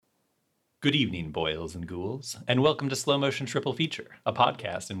Good evening, boils and ghouls, and welcome to Slow Motion Triple Feature, a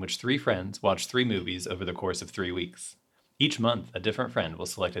podcast in which three friends watch three movies over the course of 3 weeks. Each month, a different friend will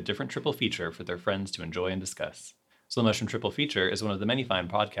select a different triple feature for their friends to enjoy and discuss. Slow Motion Triple Feature is one of the many fine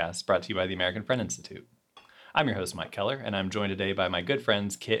podcasts brought to you by the American Friend Institute. I'm your host, Mike Keller, and I'm joined today by my good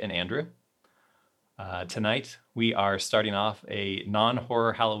friends Kit and Andrew. Tonight, we are starting off a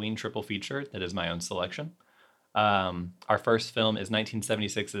non-horror Halloween triple feature that is my own selection. Our first film is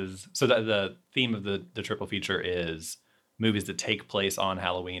 1976's, so the theme of the triple feature is movies that take place on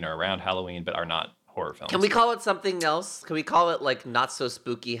Halloween or around Halloween but are not horror films. Can we call it something else? Can we call it like Not So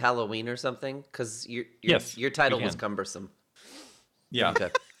Spooky Halloween or something? Because your title was cumbersome. Yeah. Okay.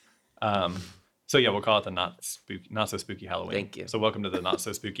 So yeah, we'll call it the Not So Spooky Halloween. Thank you. So welcome to the Not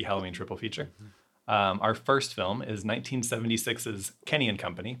So Spooky Halloween triple feature. Our first film is 1976's Kenny and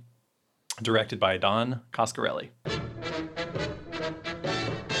Company, directed by Don Coscarelli.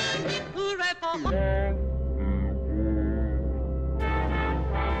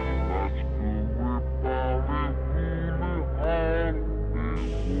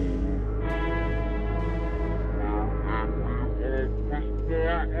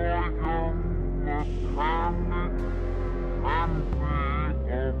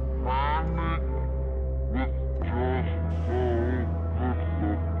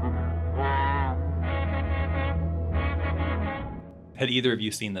 Had either of you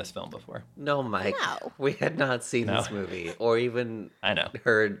seen this film before? No, Mike. No. We had not seen this movie or even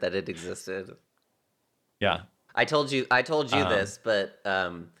heard that it existed. Yeah. I told you this, but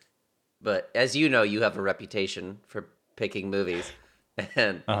as you know, you have a reputation for picking movies,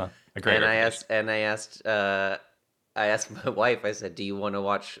 and a great reputation. I asked my wife. I said, "Do you want to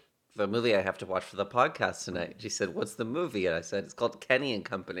watch the movie I have to watch for the podcast tonight?" She said, "What's the movie?" And I said, "It's called Kenny and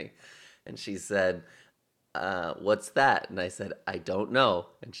Company," and she said, "What's that?" And I said, "I don't know."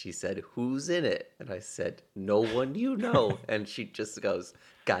 And she said, "Who's in it?" And I said, "No one you know." And she just goes,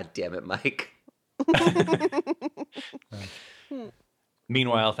 "God damn it, Mike."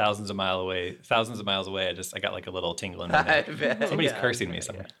 Meanwhile, thousands of miles away, I got like a little tingle in my neck. Somebody's cursing me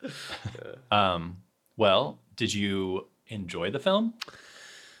somewhere. Well, did you enjoy the film?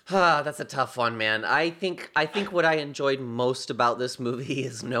 That's a tough one, man. I think what I enjoyed most about this movie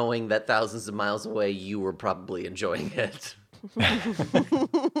is knowing that thousands of miles away, you were probably enjoying it.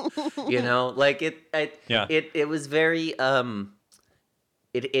 You know, like it was very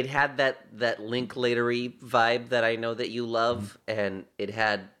it had that Linklater-y vibe that I know that you love, and it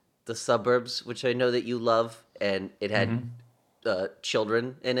had the suburbs, which I know that you love, and it had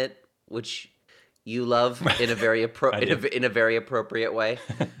children in it, which you love in a very in a very appropriate way.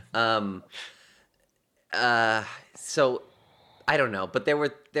 So I don't know, but there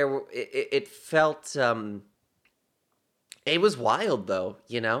were it felt it was wild though,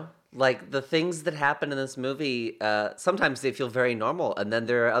 you know? Like the things that happen in this movie, sometimes they feel very normal, and then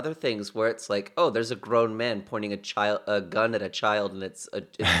there are other things where it's like, oh, there's a grown man pointing a gun at a child, and it's a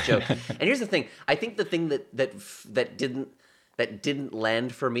joke. And here's the thing: I think the thing that didn't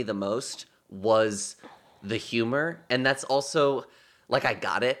land for me the most was the humor, and that's also like I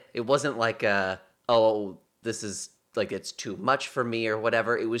got it. It wasn't like oh, this is like it's too much for me or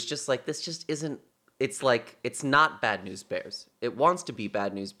whatever. It was just like this just isn't. It's like it's not Bad News Bears. It wants to be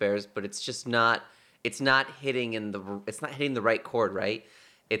Bad News Bears, but it's just not. It's not hitting the right chord, right?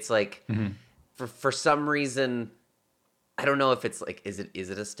 It's like for some reason, I don't know if it's like is it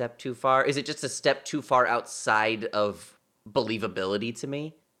a step too far? Is it just a step too far outside of believability to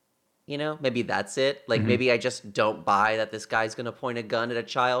me? You know, maybe that's it. Like maybe I just don't buy that this guy's gonna point a gun at a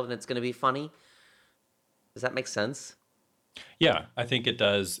child and it's gonna be funny. Does that make sense? Yeah, I think it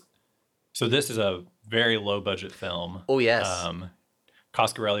does. So this is a very low budget film. Oh, yes.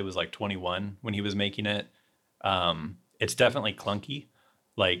 Coscarelli was like 21 when he was making it. It's definitely clunky.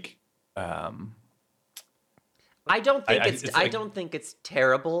 Like, I don't think it's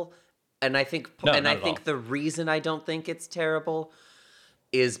terrible. And I think the reason I don't think it's terrible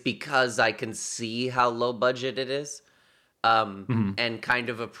is because I can see how low budget it is. And kind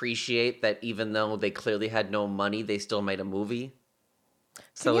of appreciate that even though they clearly had no money, they still made a movie.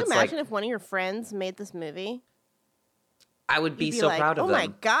 Can you imagine if one of your friends made this movie? I would be so proud of them. Oh my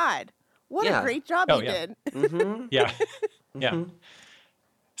God. What a great job you did. Mm-hmm. Yeah. Yeah.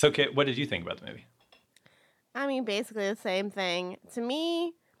 So, Kit, what did you think about the movie? I mean, basically the same thing. To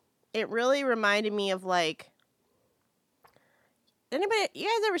me, it really reminded me of like, you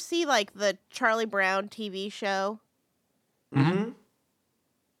guys ever see like the Charlie Brown TV show? Mm-hmm.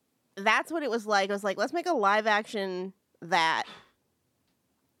 That's what it was like. It was like, let's make a live action that,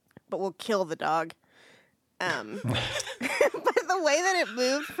 but we'll kill the dog. But the way that it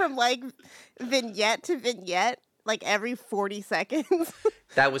moved from like vignette to vignette, like every 40 seconds,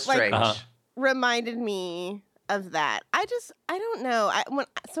 That was like, strange. reminded me of that. I don't know.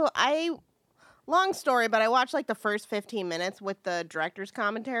 Long story, but I watched like the first 15 minutes with the director's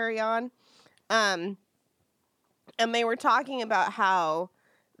commentary on. And they were talking about how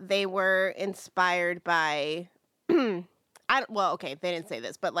they were inspired by they didn't say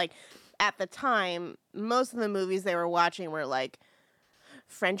this, but like at the time, most of the movies they were watching were like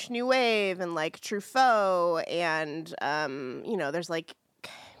French New Wave and like Truffaut and there's like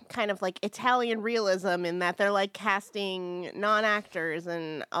kind of like Italian realism in that they're like casting non-actors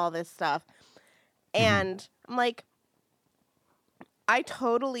and all this stuff. And I'm like, I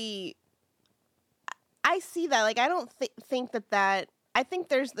see that. Like, I don't think that I think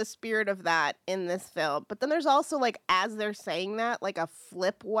there's the spirit of that in this film. But then there's also, like, as they're saying that, like a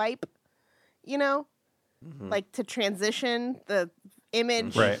flip wipe, like to transition, the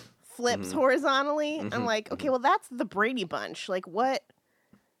image flips horizontally. I'm like, okay, well, that's the Brady Bunch. Like, what,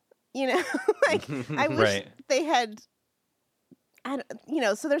 like, I wish they had,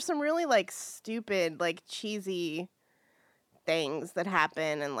 so there's some really, like, stupid, like, cheesy things that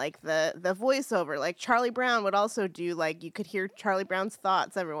happen, and like the voiceover, like Charlie Brown would also do, like, you could hear Charlie Brown's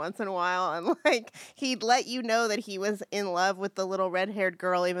thoughts every once in a while, and like he'd let you know that he was in love with the little red-haired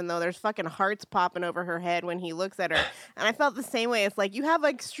girl even though there's fucking hearts popping over her head when he looks at her. And I felt the same way. It's like you have an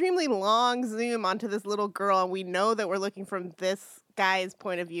extremely long zoom onto this little girl and we know that we're looking from this guy's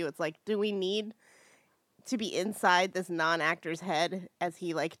point of view. It's like, do we need to be inside this non-actor's head as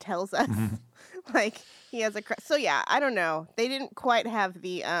he like tells us like he has a so yeah, I don't know, they didn't quite have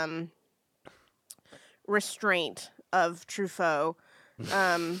the restraint of Truffaut.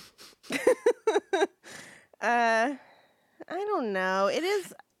 I don't know, it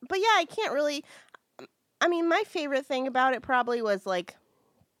is, but yeah, I can't really, I mean, my favorite thing about it probably was like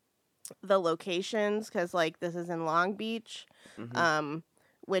the locations, because like this is in Long Beach,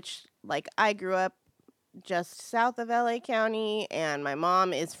 which like I grew up just south of LA County, and my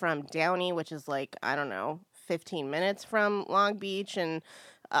mom is from Downey, which is like, I don't know, 15 minutes from Long Beach and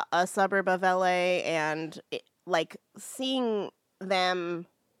a suburb of LA, and like seeing them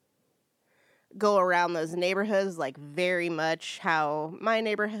go around those neighborhoods, like very much how my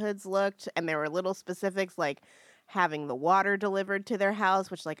neighborhoods looked, and there were little specifics like having the water delivered to their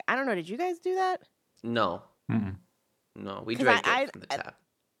house, which, like, I don't know, did you guys do that? No. Mm-mm. No, we drank it from the tap.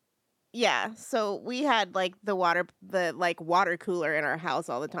 Yeah, so we had like the water cooler in our house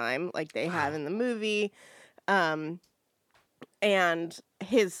all the time, like they have in the movie. And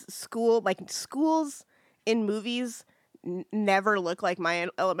his school, like schools in movies never look like my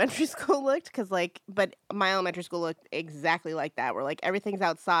elementary school looked, but my elementary school looked exactly like that, where like everything's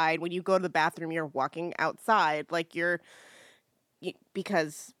outside. When you go to the bathroom, you're walking outside, like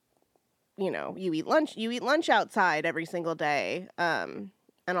because you eat lunch outside every single day.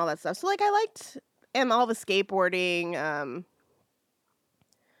 And all that stuff. So like I liked, and all the skateboarding,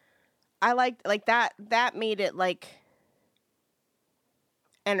 I liked like that made it like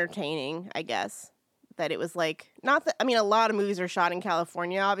entertaining, I guess. That it was like, not that, I mean, a lot of movies are shot in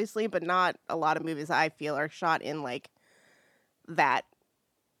California, obviously, but not a lot of movies I feel are shot in like that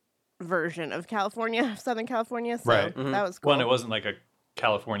version of California, Southern California. So that was cool. Well, and it wasn't like a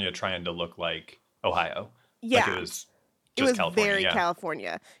California trying to look like Ohio. Yeah. Like it was California, very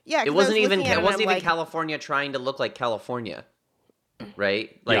California. Yeah, it wasn't even California trying to look like California,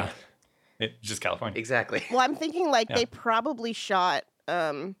 right? Like, it's just California. Exactly. Well, I'm thinking like they probably shot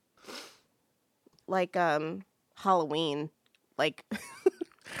Halloween, like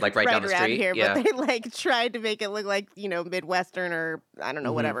like right down the street here, but they like tried to make it look like Midwestern or I don't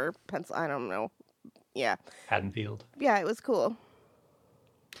know whatever I don't know. Yeah. Haddonfield. Yeah, it was cool.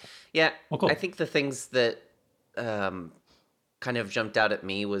 Yeah, well, cool. I think the things that kind of jumped out at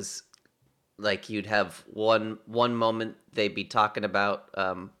me was like you'd have one moment they'd be talking about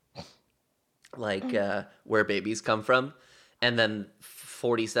where babies come from, and then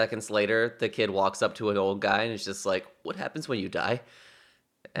 40 seconds later the kid walks up to an old guy and is just like, what happens when you die?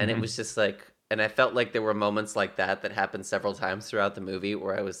 And it was just like, and I felt like there were moments like that happened several times throughout the movie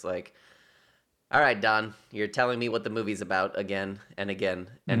where I was like, all right, Don, you're telling me what the movie's about again and again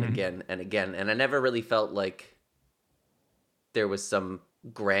and again and again. And I never really felt like there was some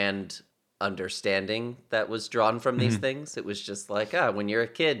grand understanding that was drawn from these things. It was just like, when you're a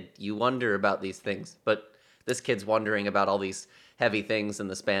kid, you wonder about these things. But this kid's wondering about all these heavy things in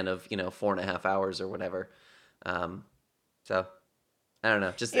the span of, 4.5 hours or whatever. So, I don't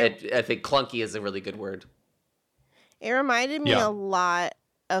know. Just I think clunky is a really good word. It reminded me a lot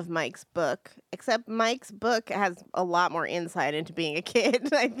of Mike's book, except Mike's book has a lot more insight into being a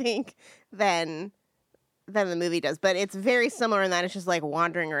kid, I think, than the movie does. But it's very similar in that it's just like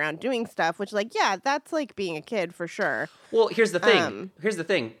wandering around doing stuff, which like, yeah, that's like being a kid for sure. Well, here's the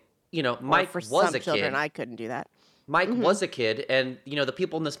thing. You know, Mike for was some a children, kid. I couldn't do that. Mike was a kid, and you know, the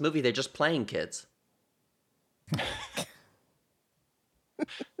people in this movie, they're just playing kids.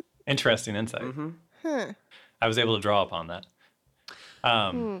 Interesting insight. I was able to draw upon that.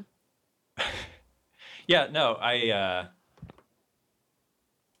 Yeah, no,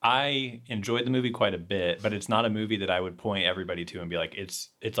 I enjoyed the movie quite a bit, but it's not a movie that I would point everybody to and be like, it's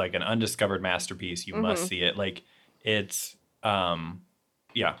like an undiscovered masterpiece. You must see it. Like it's,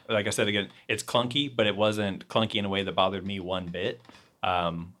 yeah, like I said again, it's clunky, but it wasn't clunky in a way that bothered me one bit.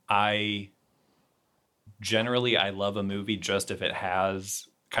 I love a movie just if it has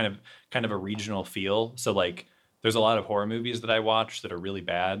kind of a regional feel. So like there's a lot of horror movies that I watch that are really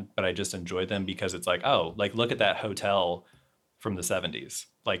bad, but I just enjoy them because it's like, oh, like look at that hotel from the 70s.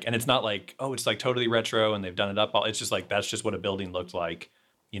 Like, and it's not like, oh, it's like totally retro and they've done it up all. It's just like, that's just what a building looked like,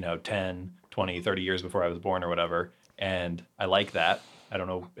 10, 20, 30 years before I was born or whatever. And I like that. I don't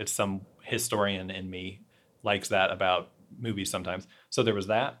know. It's some historian in me likes that about movies sometimes. So there was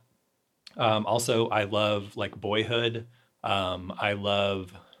that. Also, I love like Boyhood. I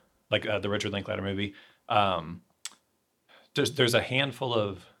love like the Richard Linklater movie. There's a handful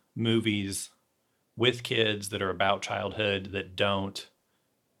of movies with kids that are about childhood that don't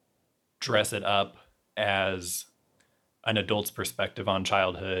dress it up as an adult's perspective on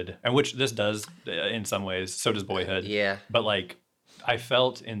childhood, and which this does in some ways. So does Boyhood. Yeah. But like, I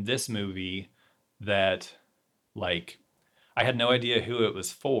felt in this movie that like I had no idea who it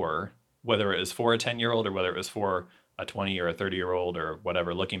was for, whether it was for a 10-year-old or whether it was for a 20 or a 30-year-old or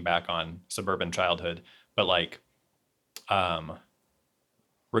whatever, looking back on suburban childhood. But like,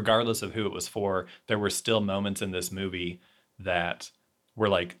 regardless of who it was for, there were still moments in this movie that were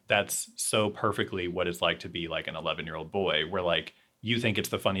like, that's so perfectly what it's like to be like an 11-year-old boy, where like you think it's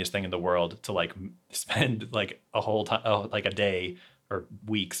the funniest thing in the world to like spend like a whole time, like a day or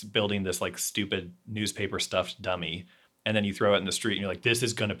weeks building this like stupid newspaper stuffed dummy. And then you throw it in the street and you're like, this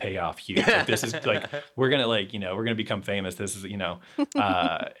is going to pay off huge. Like, this is like, we're going to like, we're going to become famous. This is,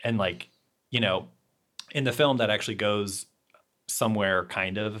 and like, in the film that actually goes somewhere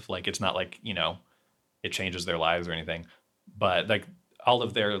kind of like, it's not like, it changes their lives or anything, but like all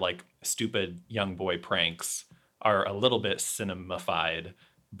of their like stupid young boy pranks are a little bit cinemified,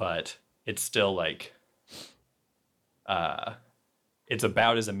 but it's still like, it's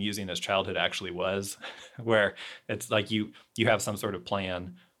about as amusing as childhood actually was, where it's like you have some sort of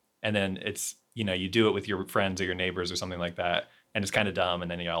plan and then it's, you do it with your friends or your neighbors or something like that. And it's kind of dumb.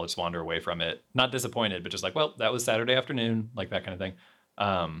 And then y'all just wander away from it. Not disappointed, but just like, well, that was Saturday afternoon, like that kind of thing.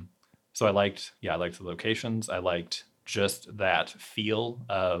 So I liked the locations. I liked just that feel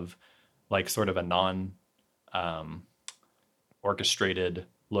of like sort of a non orchestrated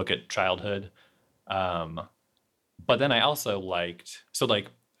look at childhood. But then I also liked,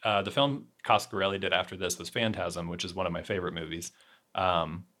 the film Coscarelli did after this was Phantasm, which is one of my favorite movies.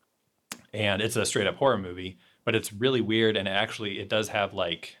 And it's a straight up horror movie, but it's really weird. And it does have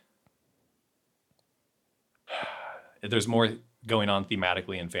like, there's more going on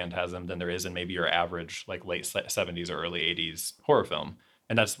thematically in Phantasm than there is in maybe your average like late 70s or early 80s horror film.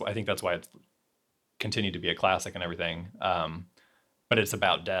 And I think that's why it's continued to be a classic and everything. But it's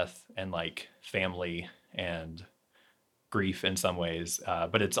about death and like family and grief in some ways,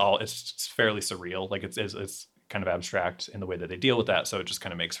 but it's fairly surreal. Like it's kind of abstract in the way that they deal with that. So it just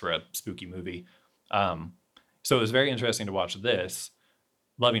kind of makes for a spooky movie. So it was very interesting to watch this,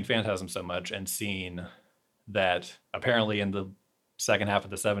 loving Phantasm so much and seeing that apparently in the second half of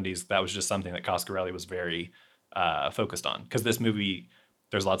the 70s, that was just something that Coscarelli was very focused on. Because this movie,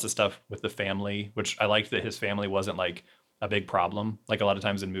 there's lots of stuff with the family, which I liked that his family wasn't like a big problem. Like a lot of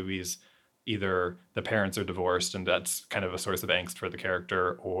times in movies, either the parents are divorced and that's kind of a source of angst for the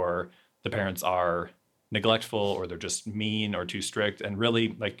character, or the parents are neglectful or they're just mean or too strict. And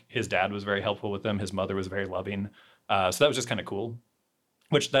really, like, his dad was very helpful with them. His mother was very loving. So that was just kind of cool,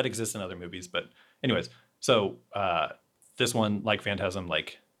 which that exists in other movies. But anyways, so this one, like Phantasm,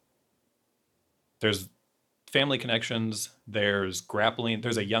 like there's family connections, there's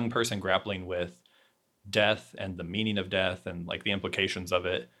a young person grappling with death and the meaning of death and like the implications of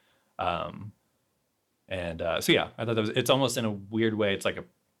it. So yeah, I thought it's almost in a weird way, it's like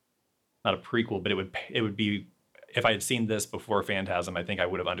not a prequel, but it would be, if I had seen this before Phantasm, I think I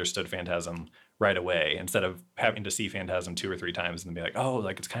would have understood Phantasm right away instead of having to see Phantasm 2 or 3 times and be like, oh,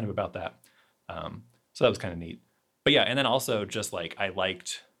 like it's kind of about that. So that was kind of neat. But yeah, and then also just like I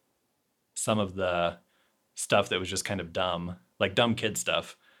liked some of the stuff that was just kind of dumb, like dumb kid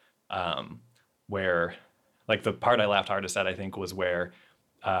stuff, where like the part I laughed hardest at, I think, was where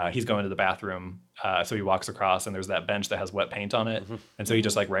he's going to the bathroom. So he walks across and there's that bench that has wet paint on it. And so he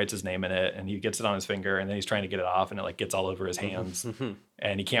just like writes his name in it and he gets it on his finger and then he's trying to get it off and it like gets all over his hands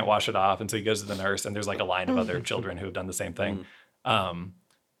and he can't wash it off. And so he goes to the nurse and there's like a line of other children who have done the same thing. I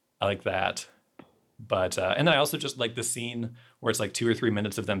like that. But, and then I also just like the scene where it's like 2 or 3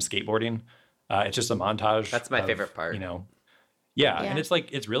 minutes of them skateboarding. It's just a montage. That's my favorite part. You know, yeah. Yeah. And it's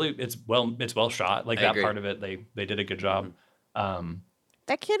like, it's well shot. Like I that agree. part of it, they did a good job.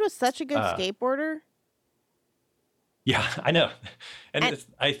 That kid was such a good skateboarder. Yeah, I know. And And-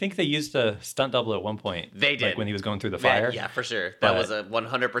 I think they used a stunt double at one point. They did. Like when he was going through the Yeah, fire. yeah, for sure. That But- was a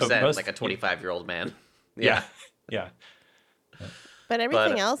 100% but most- like a 25-year-old man. Yeah. Yeah. But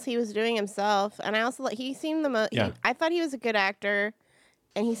everything But- else he was doing himself, and I also he seemed the most. Yeah. I thought he was a good actor,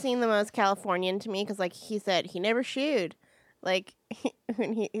 and he seemed the most Californian to me because, like he said, he never shooed. Like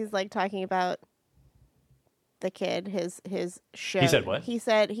when he's like talking about the kid, his show. He said what? He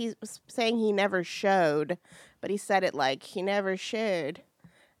said he was saying he never showed, but he said it like he never showed,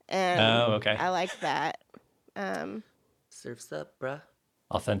 and Oh, okay. I like that. Surf's up, bruh.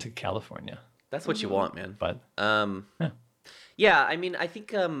 Authentic California. That's what you want, man. But Yeah, I mean, I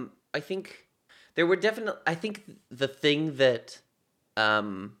think there were definitely. I think the thing that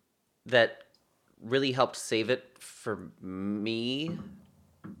that really helped save it for me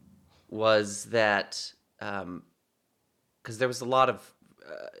was that because there was a lot of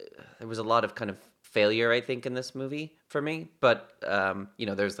kind of failure, I think, in this movie for me. But you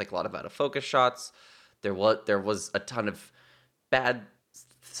know, there's like a lot of out of focus shots. There was a ton of bad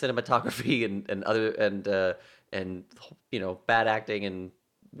cinematography and you know, bad acting and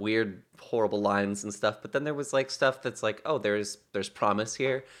weird horrible lines and stuff. But then there was like stuff that's like, oh, there's promise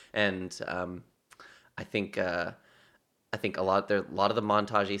here. And I think a lot of the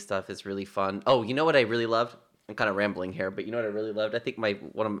montagey stuff is really fun. Oh, you know what I really loved? I'm kind of rambling here, but you know what I really loved? I think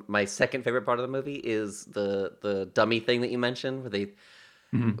one of my second favorite part of the movie is the dummy thing that you mentioned, where they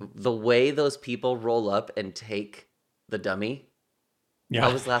the way those people roll up and take the dummy. yeah.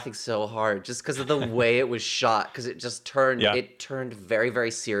 I was laughing so hard just because of the way it was shot, because it just turned Yeah. it turned very,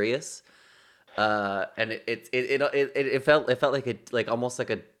 very serious, and it felt like almost like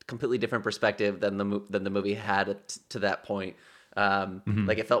a completely different perspective than the movie had to that point.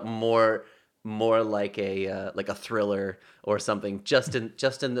 Like it felt more like a thriller or something, just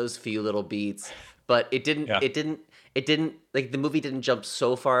in those few little beats. But it didn't Yeah. it didn't like the movie didn't jump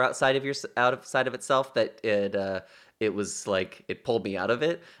so far outside of itself that it was like it pulled me out of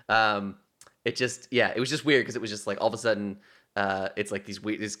it. It was just weird because it was just like all of a sudden it's like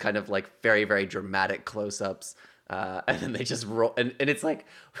these kind of like very, very dramatic close-ups, and then they just roll and it's like,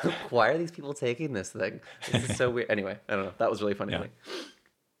 why are these people taking this thing? This is so weird. Anyway, I don't know. That was really funny to me.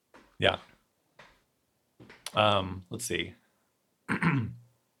 Yeah. Let's see.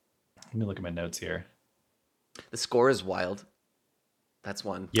 Let me look at my notes here. The score is wild. That's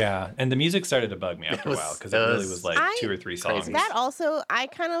one. Yeah, and the music started to bug me after a while because it really was like I- 2 or 3 songs. Crazy. That also, I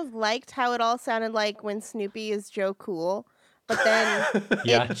kind of liked how it all sounded like when Snoopy is Joe Cool, but then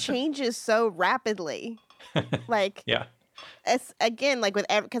Yeah. it changes so rapidly. Like, Yeah. it's again like with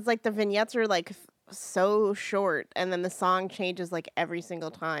because like the vignettes are like so short, and then the song changes like every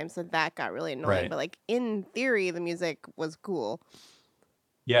single time, so that got really annoying. Right. But like in theory, the music was cool.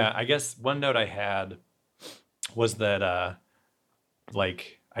 Yeah, I guess one note I had was that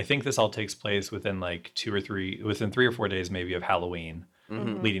like I think this all takes place within like 3 or 4 days maybe of Halloween,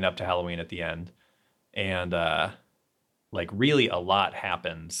 leading up to Halloween at the end. And like really a lot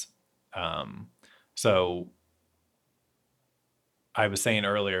happens. So I was saying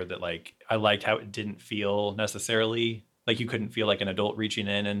earlier that like I liked how it didn't feel necessarily like you couldn't feel like an adult reaching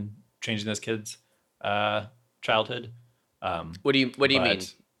in and changing this kid's childhood. What do you mean?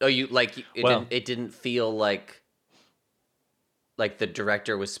 But- Oh, you like Well- it didn't feel like the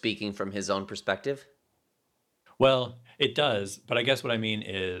director was speaking from his own perspective? Well, it does, but I guess what I mean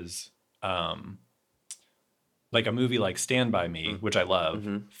is like a movie like Stand By Me, which I love,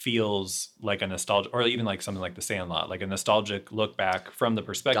 feels like a nostalgia, or even like something like The Sandlot, like a nostalgic look back from the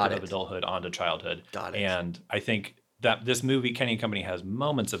perspective Got of it. adulthood onto childhood. Got it. And I think that this movie, Kenny and Company, has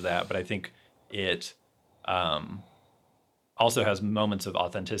moments of that, but I think it also has moments of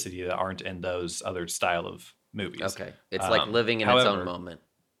authenticity that aren't in those other style of movies. Okay, it's like living in its however- own moment.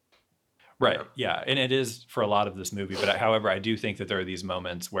 Right. Yeah. And it is for a lot of this movie. But however, I do think that there are these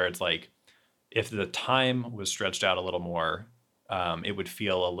moments where it's like, if the time was stretched out a little more, it would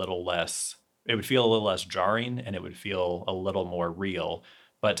feel a little less it would feel a little less jarring and it would feel a little more real.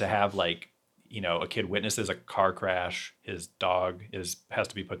 But to have like, a kid witnesses a car crash, his dog has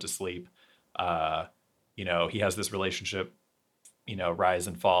to be put to sleep. He has this relationship, rise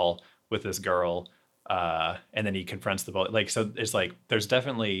and fall with this girl. And then he confronts the bully. Like, so it's like, there's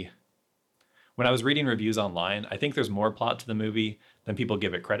definitely, when I was reading reviews online, I think there's more plot to the movie than people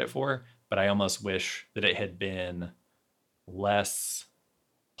give it credit for, but I almost wish that it had been less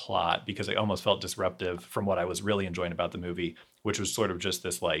plot because it almost felt disruptive from what I was really enjoying about the movie, which was sort of just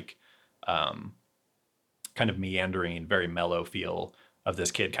this like, kind of meandering, very mellow feel of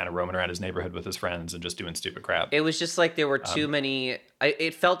this kid kind of roaming around his neighborhood with his friends and just doing stupid crap. It was just like there were too many.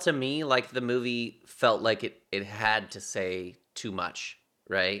 It felt to me like the movie felt like it had to say too much,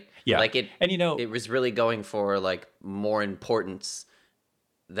 right? Yeah. Like it, and it was really going for like more importance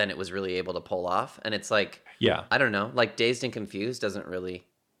than it was really able to pull off. And it's like, yeah, I don't know, like Dazed and Confused doesn't really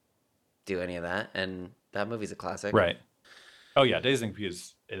do any of that. And that movie's a classic. Right. Oh yeah. Dazed and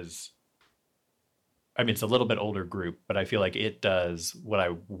Confused is, I mean, it's a little bit older group, but I feel like it does what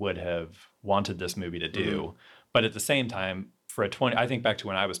I would have wanted this movie to do. Mm-hmm. But at the same time, I think back to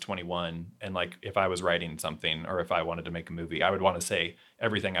when I was 21 and like if I was writing something or if I wanted to make a movie, I would want to say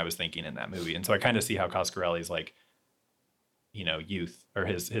everything I was thinking in that movie. And so I kind of see how Coscarelli's like, youth or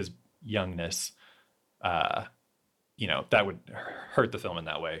his youngness, that would hurt the film in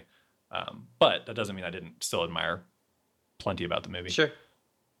that way. But that doesn't mean I didn't still admire plenty about the movie. Sure.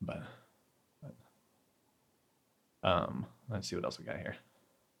 But let's see what else we got here.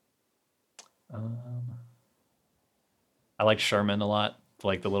 I liked Sherman a lot,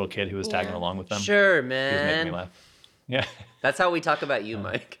 like the little kid who was tagging along with them. Sure, He was making me man. laugh. Yeah. That's how we talk about you,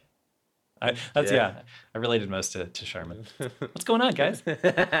 Mike. I related most to Sherman. What's going on, guys?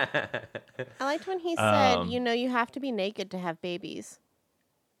 I liked when he said, you have to be naked to have babies.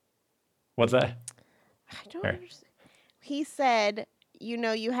 What's that? I don't understand. He said,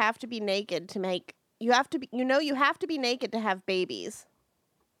 you have to be naked to make. You have to be naked to have babies.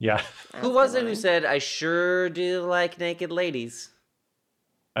 Yeah. Who was it who said, I sure do like naked ladies?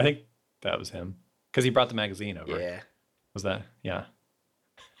 I think that was him. Because he brought the magazine over. Yeah. Was that? Yeah.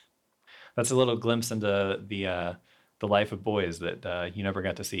 That's a little glimpse into the life of boys that you never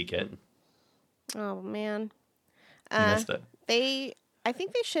got to see, Kit. Oh, man. You missed it. I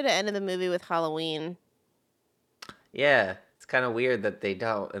think they should have ended the movie with Halloween. Yeah. It's kind of weird that they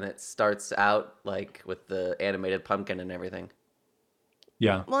don't, and it starts out like with the animated pumpkin and everything.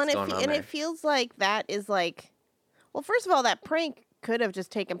 Yeah. Well, and it feels like that is like, well, first of all, that prank could have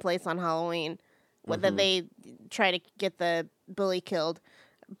just taken place on Halloween, that they try to get the bully killed,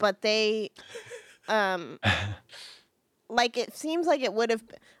 but they, like it seems like it would have,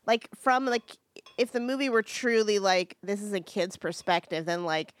 like from like if the movie were truly like this is a kid's perspective, then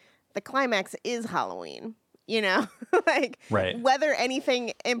like the climax is Halloween. Like right. Whether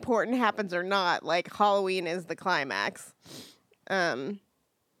anything important happens or not, like Halloween is the climax. I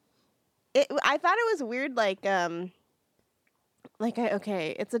thought it was weird,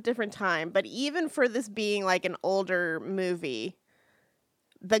 okay, it's a different time, but even for this being like an older movie,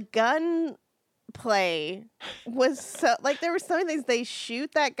 the gun play was so like there were so many things. They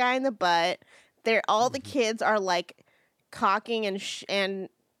shoot that guy in the butt. All the kids are like cocking and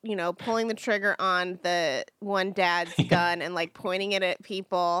pulling the trigger on the one dad's gun and like pointing it at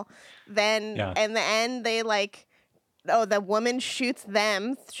people. Then in the end, they like, the woman shoots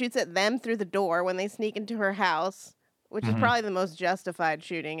at them through the door when they sneak into her house, which is probably the most justified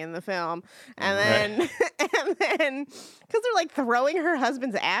shooting in the film. And then, because they're like throwing her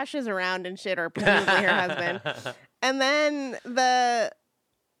husband's ashes around and shit, or presumably her husband. And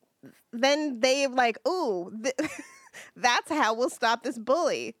then they like, ooh. That's how we'll stop this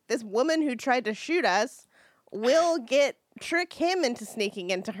bully. This woman who tried to shoot us will trick him into sneaking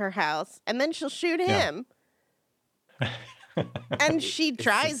into her house, and then she'll shoot him. And she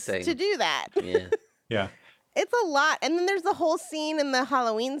tries to do that. Yeah. Yeah. It's a lot. And then there's the whole scene in the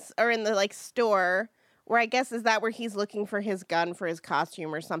Halloween or in the like store where I guess is that where he's looking for his gun for his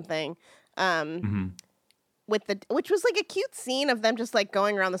costume or something. Which was like a cute scene of them just like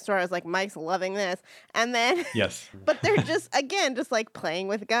going around the store. I was like, Mike's loving this. And then, yes, but they're just like playing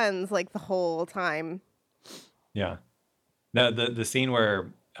with guns like the whole time. Yeah. The scene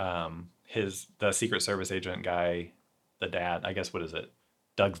where the Secret Service agent guy, the dad, I guess, what is it?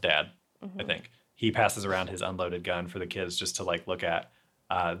 Doug's dad, I think. He passes around his unloaded gun for the kids just to like look at.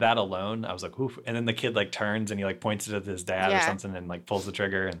 That alone, I was like, oof. And then the kid like turns and he like points it at his dad or something and like pulls the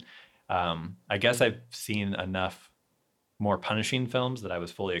trigger. And I guess I've seen enough more punishing films that I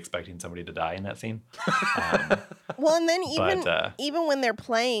was fully expecting somebody to die in that scene. Um, Well, and then but even when they're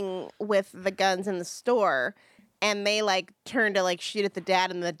playing with the guns in the store, and they like turn to like shoot at the dad,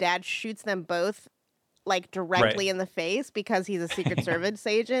 and the dad shoots them both like directly right. in the face because he's a Secret Service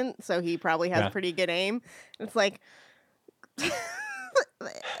agent, so he probably has Yeah. pretty good aim. It's like,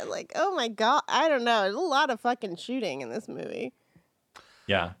 like, oh my god, I don't know. There's a lot of fucking shooting in this movie.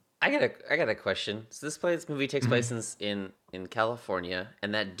 Yeah. I got a question. So this movie takes place in California,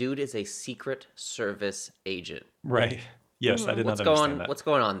 and that dude is a Secret Service agent. Right. Yes, I did not understand that. What's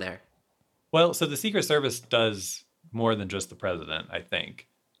going on there? Well, so the Secret Service does more than just the president, I think.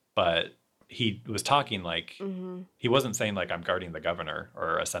 But he was talking like he wasn't saying like I'm guarding the governor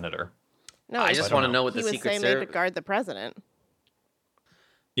or a senator. No, I he just don't want to know. know what the was Secret saying they Service. could guard the president.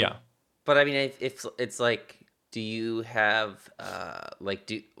 Yeah. But I mean, if it's like, do you have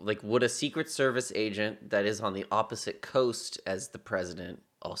would a Secret Service agent that is on the opposite coast as the president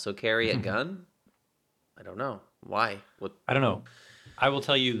also carry a gun? I don't know. Why? What? I don't know. I will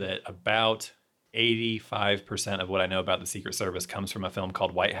tell you that about 85% of what I know about the Secret Service comes from a film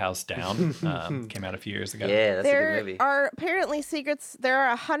called White House Down. Came out a few years ago. Yeah, that's a There good movie. are apparently there are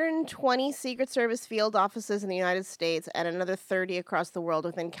 120 Secret Service field offices in the United States and another 30 across the world.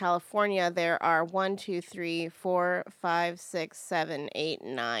 Within California, there are 1, 2, 3, 4, 5, 6, 7, 8,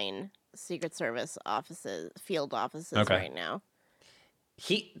 9 Secret Service offices, field offices Okay. right now.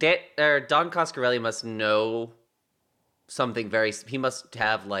 Don Coscarelli must know something he must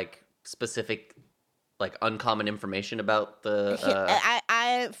have like specific, like uncommon information about the.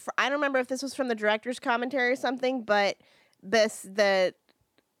 I don't remember if this was from the director's commentary or something, but the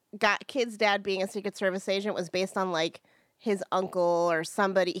kid's dad being a Secret Service agent was based on like his uncle or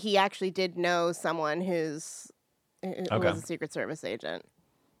somebody. He actually did know someone who was a Secret Service agent.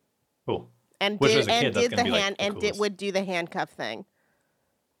 Cool. And Which did as a kid, and that's did gonna the be, like, hand the and coolest. would do the handcuff thing.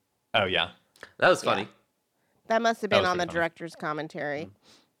 Oh, yeah. That was funny. That must have That been was on the pretty funny. director's commentary.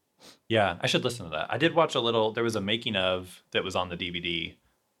 Yeah, I should listen to that. I did watch a little. There was a making of that was on the DVD.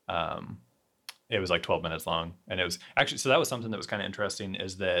 It was like 12 minutes long, and it was actually so that was something that was kind of interesting.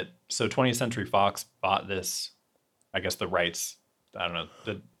 Is that so? 20th Century Fox bought this, I guess the rights. I don't know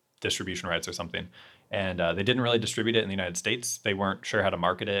the distribution rights or something, and they didn't really distribute it in the United States. They weren't sure how to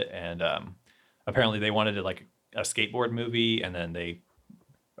market it, and apparently they wanted it like a skateboard movie, and then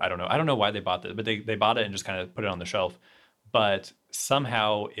I don't know why they bought it, but they bought it and just kind of put it on the shelf. But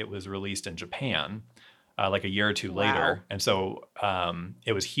somehow it was released in Japan, like a year or two later, and so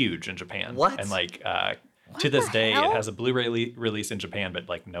it was huge in Japan. What? And like to this the day, hell? it has a Blu-ray release in Japan, but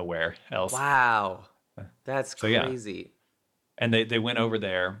like nowhere else. Wow, that's So, yeah. crazy. And they went over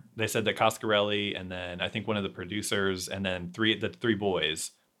there. They said that Coscarelli and then I think one of the producers and then the three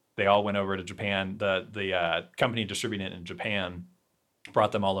boys, they all went over to Japan. The company distributing it in Japan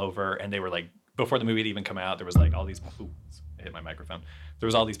brought them all over, and they were like, before the movie had even come out, there was like all these. Ooh, I hit my microphone. There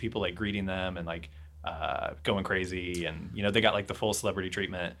was all these people like greeting them and like going crazy, and they got like the full celebrity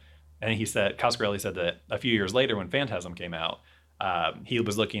treatment. And Coscarelli said that a few years later when Phantasm came out, he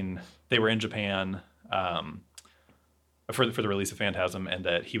was looking. They were in Japan for the release of Phantasm, and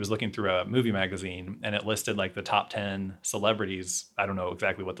that he was looking through a movie magazine, and it listed like the top 10 celebrities. I don't know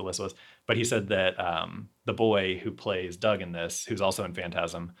exactly what the list was, but he said that the boy who plays Doug in this, who's also in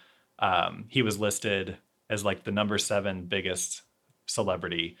Phantasm, he was listed as like the number 7 biggest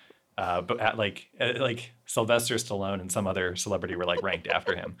celebrity, but at like Sylvester Stallone and some other celebrity were like ranked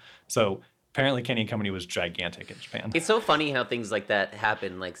after him. So apparently Kenny and Company was gigantic in Japan. It's so funny how things like that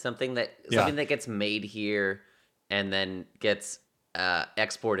happen. Like something that gets made here and then gets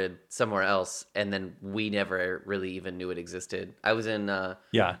exported somewhere else, and then we never really even knew it existed. I was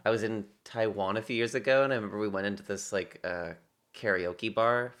in Taiwan a few years ago, and I remember we went into this like karaoke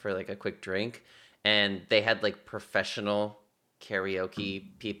bar for like a quick drink, and they had like professional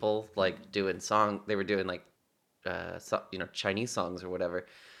karaoke people like doing they were doing like Chinese songs or whatever,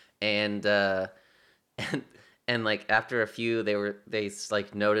 and like after a few they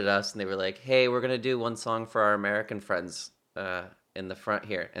like noted us, and they were like, hey, we're gonna do one song for our American friends in the front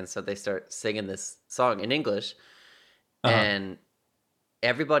here. And so they start singing this song in English, and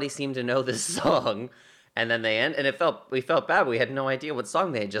everybody seemed to know this song. And then they end, and we felt bad. We had no idea what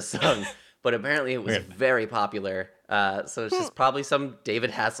song they had just sung, but apparently it was Weird. very popular. So it's just probably some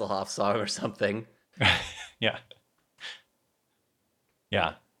David Hasselhoff song or something. Yeah.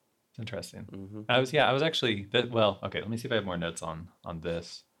 It's interesting. Mm-hmm. I was actually okay, let me see if I have more notes on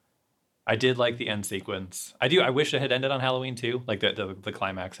this. I did like the end sequence. I wish it had ended on Halloween too. Like the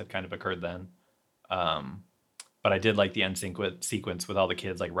climax had kind of occurred then. But I did like the end sequence with all the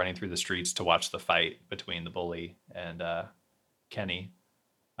kids like running through the streets to watch the fight between the bully and Kenny.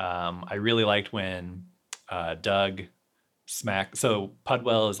 I really liked when Doug so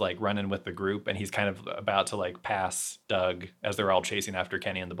Pudwell is like running with the group and he's kind of about to like pass Doug as they're all chasing after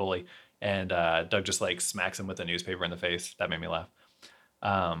Kenny and the bully, and Doug just like smacks him with a newspaper in the face. That made me laugh.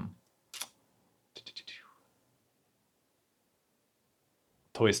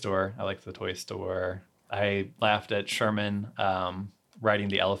 Toy store. I liked the toy store. I laughed at Sherman riding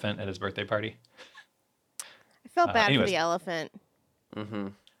the elephant at his birthday party. I felt bad for anyways. the elephant. Mm-hmm.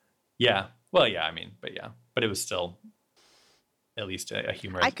 Yeah. Well, yeah, I mean, but yeah. But it was still at least a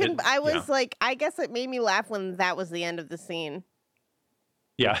humorous. I guess it made me laugh when that was the end of the scene.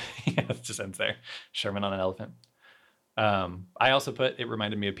 Yeah. It just ends there. Sherman on an elephant. I also put, it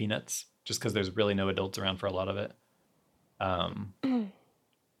reminded me of Peanuts, just because there's really no adults around for a lot of it.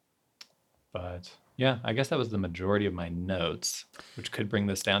 But yeah, I guess that was the majority of my notes, which could bring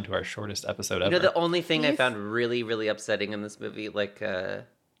this down to our shortest episode ever. You know, the only thing I found really, really upsetting in this movie, like,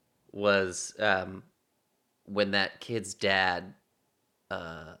 was when that kid's dad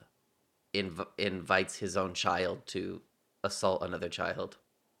invites his own child to assault another child.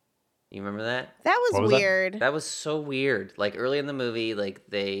 You remember that? That was weird. That was so weird. Like early in the movie, like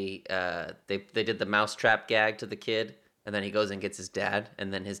they did the mousetrap gag to the kid, and then he goes and gets his dad,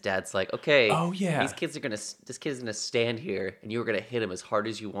 and then his dad's like, "Okay, oh yeah, this kid's gonna stand here, and you're gonna hit him as hard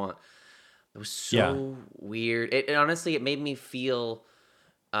as you want." It was so weird. It honestly, it made me feel.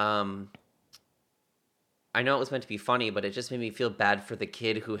 I know it was meant to be funny, but it just made me feel bad for the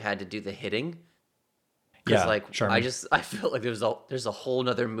kid who had to do the hitting. Because I feel like there's a whole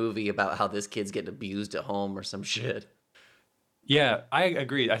nother movie about how this kid's getting abused at home or some shit. Yeah, I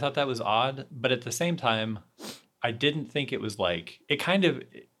agree. I thought that was odd, but at the same time, I didn't think it was like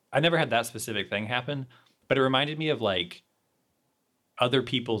I never had that specific thing happen, but it reminded me of like other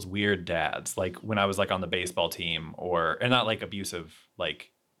people's weird dads, like when I was like on the baseball team, and not like abusive,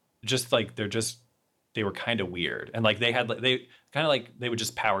 like just like they were kind of weird, and like they would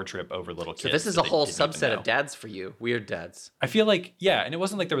just power trip over little kids. So this is a whole subset of dads for you, weird dads. I feel like, yeah, and it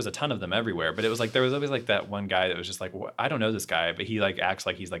wasn't like there was a ton of them everywhere, but it was like there was always like that one guy that was just like, I don't know this guy, but he like acts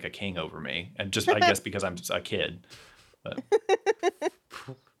like he's like a king over me, and just I guess because I'm just a kid. But...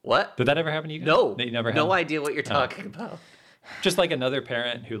 What? Did that ever happen to you guys? No, you never had? No idea what you're talking about. Just like another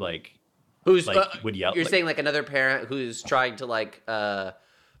parent who who's would yell. You're saying like another parent who's trying to like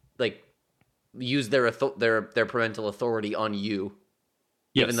use their parental authority on you,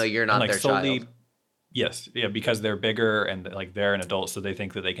 yes, even though you're not their child. Yes, yeah, because they're bigger and like they're an adult, so they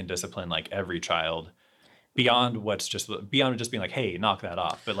think that they can discipline like every child beyond just being like, hey, knock that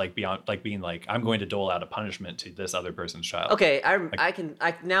off, but like beyond like being like, I'm going to dole out a punishment to this other person's child. Okay,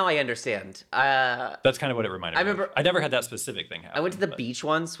 now I understand. That's kind of what it reminded me. I remember I never had that specific thing happen. I went to the beach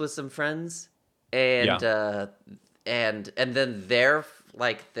once with some friends, and and then they're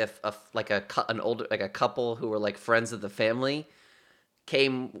like a couple who were like friends of the family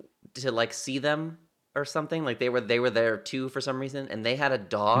came to like see them or something. Like they were there too for some reason, and they had a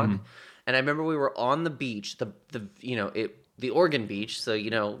dog. Mm-hmm. And I remember we were on the beach, the Oregon beach, so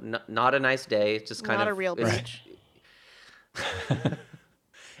not a nice day, just kind of not a real beach.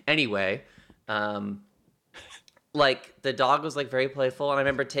 Anyway, like the dog was like very playful, and I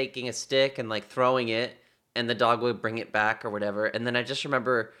remember taking a stick and like throwing it, and the dog would bring it back or whatever. And then I just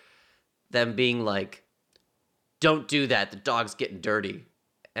remember them being like, "Don't do that. The dog's getting dirty."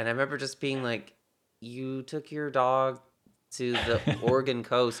 And I remember just being like, "You took your dog to the Oregon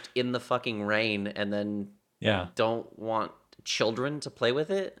coast in the fucking rain and then don't want children to play with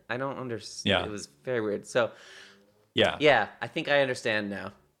it?" I don't understand. Yeah. It was very weird. So yeah, I think I understand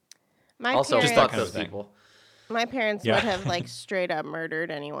now. Also, fuck those people. My parents would have like straight up murdered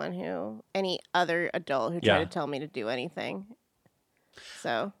any other adult who tried to tell me to do anything.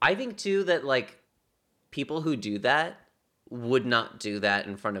 So I think too that like people who do that would not do that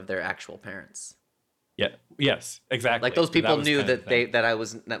in front of their actual parents. Yeah. Yes. Exactly. Like those people knew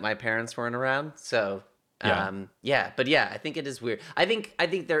that my parents weren't around. So but I think it is weird. I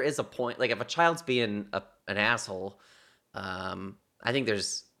think there is a point. Like if a child's being an asshole, I think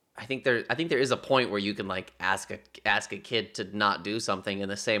there is a point where you can like ask a kid to not do something in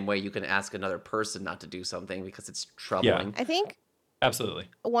the same way you can ask another person not to do something because it's troubling. Yeah. I think absolutely.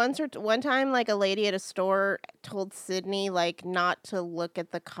 One time, like a lady at a store told Sydney like not to look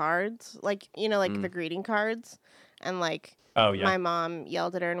at the cards, like the greeting cards, and like my mom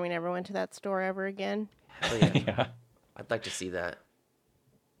yelled at her, and we never went to that store ever again. Hell yeah. Yeah. I'd like to see that.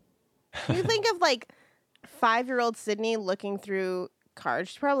 You think of like 5-year-old Sydney looking through cards.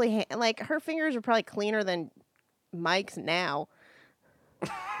 She probably like her fingers are probably cleaner than Mike's now.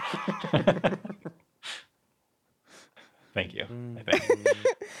 Thank you. I think.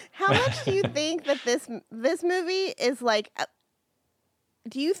 How much do you think that this movie is like?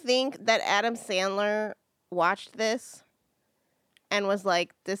 Do you think that Adam Sandler watched this and was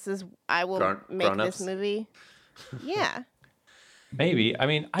like, "This is I will make Grown-ups? this movie"? Yeah. Maybe. I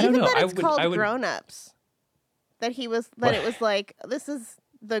mean, I Even don't know. that it's called I would. Grown Ups. That it was like, this is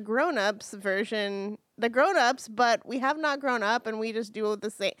the Grown Ups version, the Grown Ups, but we have not grown up and we just do the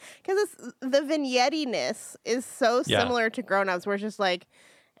same. Because the vignettiness is so Yeah. similar to Grown Ups, where it's just like,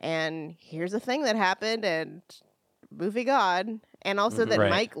 and here's a thing that happened and moving on. And also that Right.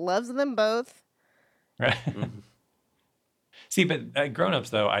 Mike loves them both. Right. See, but Grown-ups,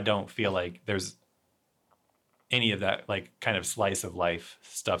 though, I don't feel like there's any of that like kind of slice of life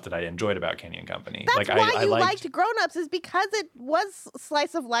stuff that I enjoyed about Kenny and Company. That's like why I you liked Grown Ups, is because it was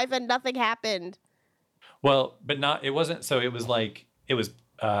slice of life and nothing happened. Well, but not, it wasn't, so it was like, it was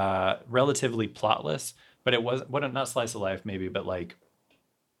relatively plotless, but it wasn't, not slice of life maybe, but like,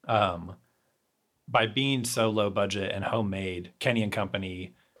 by being so low budget and homemade, Kenny and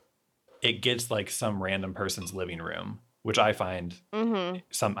Company, it gets like some random person's living room, which I find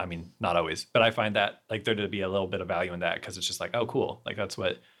I mean, not always, but I find that like there to be a little bit of value in that, because it's just like, oh, cool. Like that's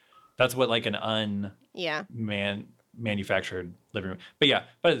what like an manufactured living room.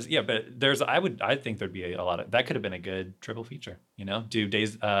 But there's I think there'd be a lot of that could have been a good triple feature, you know, do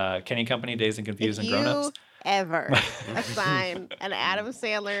Kenny and Company, Dazed and Confused, and Grown Ups. Ever assign an Adam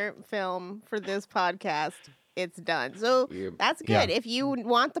Sandler film for this podcast, it's done. So that's good. Yeah. If you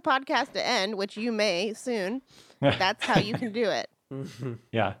want the podcast to end, which you may soon, that's how you can do it.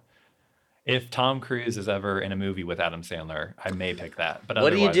 Yeah. If Tom Cruise is ever in a movie with Adam Sandler, I may pick that. But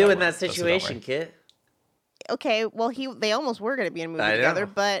what do you otherwise, do I in that won't, so don't situation, worry. Kit? Okay, well, they almost were going to be in a movie I together,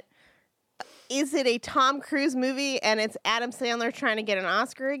 know. but is it a Tom Cruise movie and it's Adam Sandler trying to get an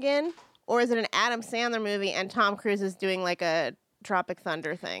Oscar again? Or is it an Adam Sandler movie and Tom Cruise is doing like a Tropic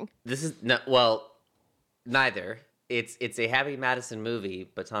Thunder thing? This is neither. It's a Happy Madison movie,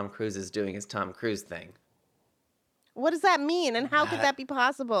 but Tom Cruise is doing his Tom Cruise thing. What does that mean, and how could that be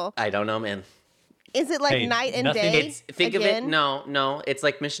possible? I don't know, man. Is it like Hey, night and nothing- day? Think of it. again? No. It's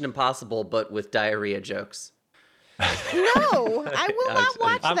like Mission Impossible, but with diarrhea jokes. No, I will not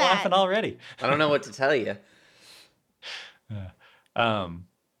watch I'm that. laughing already. I don't know what to tell you. Tom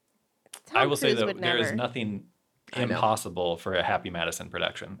I will say Cruise though, would there is never. nothing I know. impossible for a Happy Madison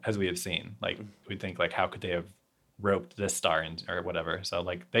production, as we have seen. Like we think, like, how could they have roped this star in or whatever? So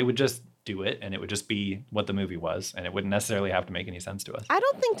like they would just do it, and it would just be what the movie was, and it wouldn't necessarily have to make any sense to us. I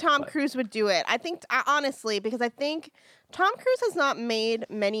don't think Tom Cruise would do it. I think, honestly, because I think Tom Cruise has not made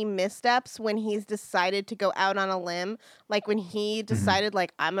many missteps when he's decided to go out on a limb. Like when he decided,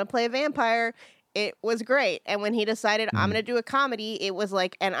 like, I'm going to play a vampire, it was great. And when he decided, I'm going to do a comedy, it was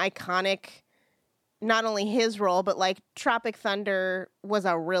like an iconic, not only his role, but like Tropic Thunder was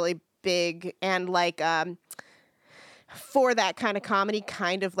a really big and like, for that kind of comedy,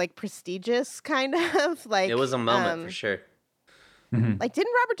 kind of like prestigious, kind of like It was a moment for sure. Like,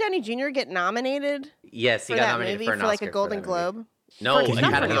 didn't Robert Downey Jr. get nominated Yes, he for got that nominated movie for an for like Oscar a for Golden that movie. Globe? No, For- not for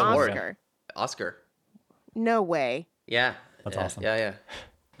Academy an Award. Oscar. Oscar. No way. Yeah. That's Yeah, awesome. Yeah.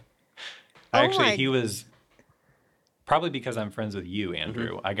 my- He was probably because I'm friends with you,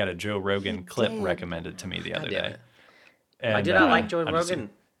 Andrew. I got a Joe Rogan clip did. recommended to me the other damn day. it. And, I did not like Joe I'm just- Rogan.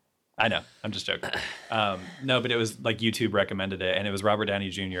 I know. I'm just joking. No, but it was like YouTube recommended it, and it was Robert Downey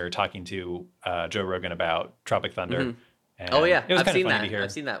Jr. talking to Joe Rogan about Tropic Thunder. And Oh yeah, it was I've kind seen of funny that. to hear.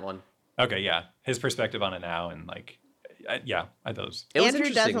 I've seen that one. Okay, yeah, his perspective on it now, and like, I thought it was. It was Andrew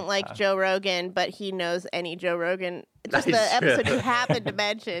interesting. doesn't like Joe Rogan, but he knows any Joe Rogan. Just That the is true. episode you happened to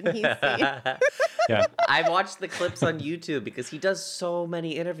mention, he's seen. Yeah, I watched the clips on YouTube because he does so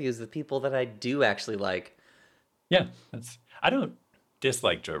many interviews with people that I do actually like. yeah. I don't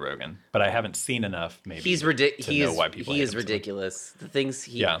dislike Joe Rogan, but I haven't seen enough. Maybe He's to know ridiculous. why people He hate is him so much. ridiculous. The things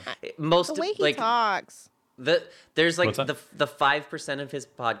he Yeah. most The way he like talks. there's like What's that? the 5% of his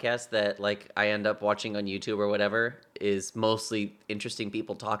podcast that like I end up watching on YouTube or whatever is mostly interesting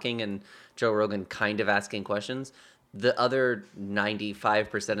people talking and Joe Rogan kind of asking questions. The other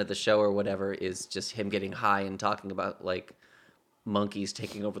 95% of the show or whatever is just him getting high and talking about like monkeys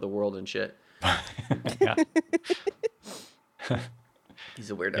taking over the world and shit. Yeah, He's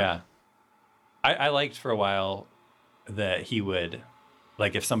a weirdo. yeah. I liked for a while that he would,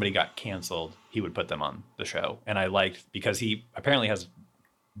 like, if somebody got canceled, he would put them on the show, and I liked because he apparently has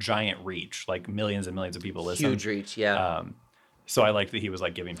giant reach, like millions and millions of people listen. Huge reach, yeah. So I liked that he was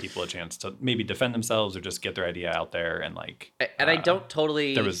like giving people a chance to maybe defend themselves or just get their idea out there, and like. And I don't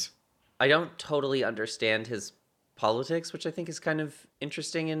totally There was. I don't totally understand his politics, which I think is kind of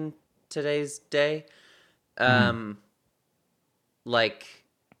interesting in today's day. Like,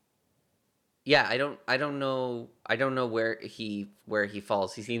 yeah, I don't know where he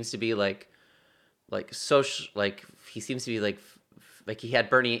falls. He seems to be like social, like he seems to be like he had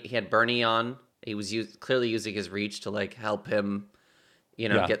Bernie on. He was clearly using his reach to like help him,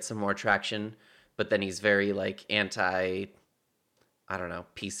 get some more traction. But then he's very like anti, I don't know,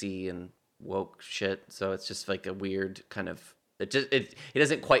 PC and woke shit. So it's just like a weird kind of it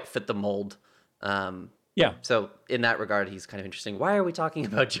doesn't quite fit the mold. Yeah. So in that regard, he's kind of interesting. Why are we talking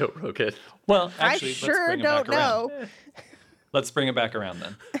about Joe Rogan? Well, actually, I sure don't know. Let's bring it back around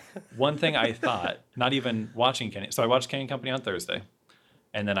then. One thing I thought, not even watching Kenny. So I watched Kenny and Company on Thursday.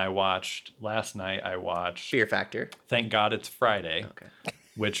 And then last night I watched Fear Factor. Thank God It's Friday, Okay.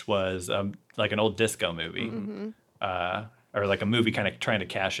 which was like an old disco movie. Or like a movie kind of trying to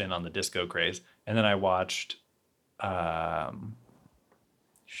cash in on the disco craze. And then I watched,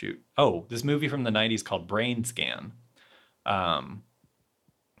 this movie from the 90s called Brain Scan,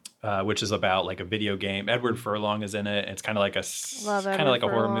 which is about like a video game. Edward Furlong is in it. It's kind of like a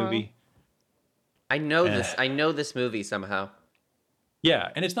horror movie. I know this movie somehow.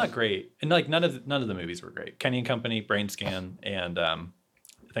 Yeah, and it's not great. And like none of the movies were great. Kenny and Company, Brain Scan, and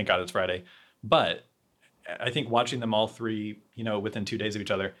Thank God It's Friday. But I think watching them all three, within 2 days of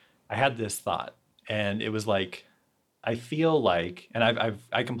each other, I had this thought, and it was like, I feel like, and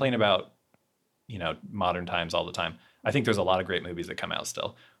I complain about, modern times all the time. I think there's a lot of great movies that come out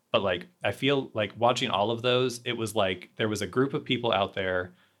still, but like I feel like watching all of those, it was like there was a group of people out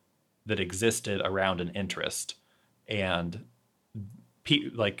there that existed around an interest, and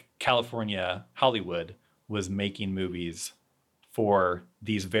like California, Hollywood was making movies for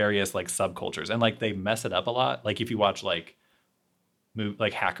these various like subcultures, and like they mess it up a lot. Like if you watch like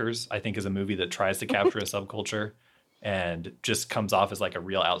Hackers, I think is a movie that tries to capture a subculture and just comes off as like a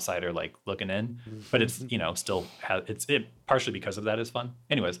real outsider, like looking in, but it's, still it partially because of that is fun.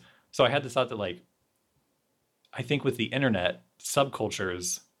 Anyways, so I had this thought that like, I think with the internet,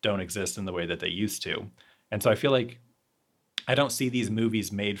 subcultures don't exist in the way that they used to. And so I feel like I don't see these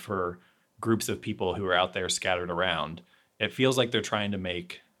movies made for groups of people who are out there scattered around. It feels like they're trying to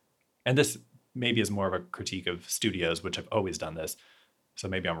make, and this maybe is more of a critique of studios, which have always done this, so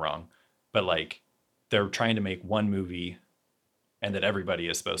maybe I'm wrong, but like they're trying to make one movie and that everybody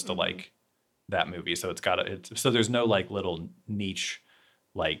is supposed to like that movie. So so there's no like little niche,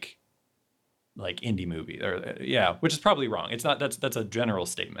 like indie movie which is probably wrong. It's not, that's a general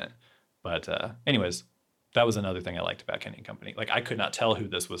statement. But anyways, that was another thing I liked about Kenny and Company. Like I could not tell who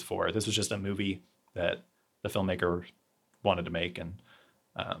this was for. This was just a movie that the filmmaker wanted to make. And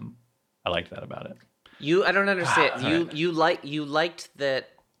I liked that about it. I don't understand. Right. You liked that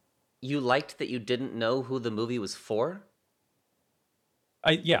you didn't know who the movie was for?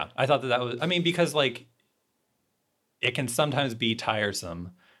 I thought that was, because like it can sometimes be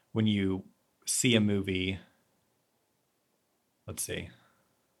tiresome when you see a movie. Let's see. I'm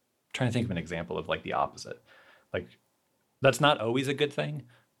trying to think of an example of like the opposite. Like that's not always a good thing,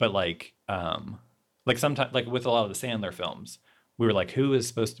 but like sometimes like with a lot of the Sandler films, we were like, who is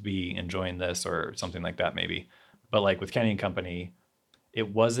supposed to be enjoying this or something like that maybe. But like with Kenny and Company,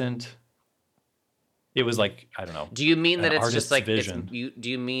 it was like, I don't know. Do you mean that it's just like vision. Do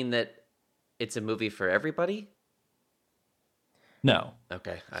you mean that it's a movie for everybody? No.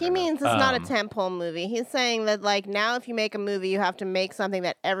 Okay. He means it's not a tentpole movie. He's saying that like now if you make a movie, you have to make something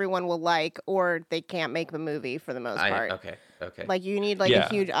that everyone will like, or they can't make the movie for the most part. Okay. Like you need like a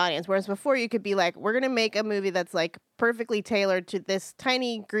huge audience. Whereas before you could be like, we're gonna make a movie that's like perfectly tailored to this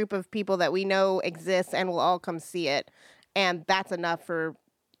tiny group of people that we know exists and will all come see it, and that's enough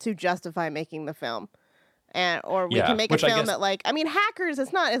to justify making the film. Or we can make a film that like, Hackers,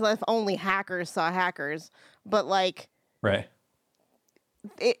 it's not as if only hackers saw Hackers, but like, right.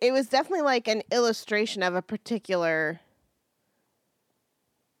 It was definitely like an illustration of a particular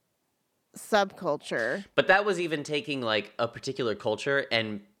subculture. But that was even taking like a particular culture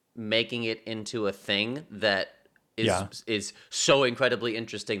and making it into a thing that is so incredibly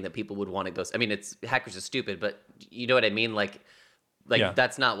interesting that people would want to go. Hackers is stupid, but you know what I mean? Like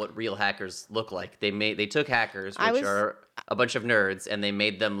that's not what real hackers look like. They took hackers, which are a bunch of nerds, and they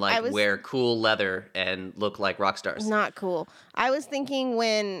made them wear cool leather and look like rock stars. Not cool. I was thinking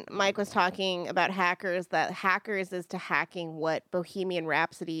when Mike was talking about Hackers that Hackers is to hacking what Bohemian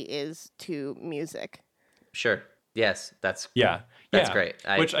Rhapsody is to music. Sure. Yes, that's great.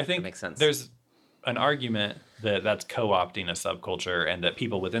 Which I think makes sense. There's an argument that that's co-opting a subculture, and that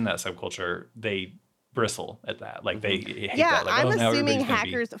people within that subculture, they bristle at that. Like they hate Yeah, that. Like, I'm oh, now assuming everybody's gonna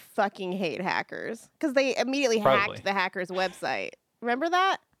be- hackers fucking hate hackers because they immediately Probably. hacked the hackers' website. Remember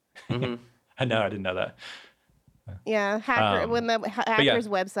that? I know, I didn't know that. Yeah, when the yeah. hackers'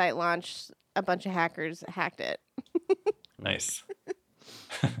 website launched, a bunch of hackers hacked it Nice.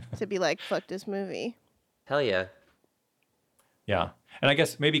 to be like, "Fuck this movie." Hell yeah. Yeah. And I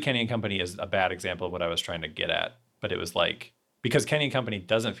guess maybe Kenny and Company is a bad example of what I was trying to get at. But it was like, because Kenny and Company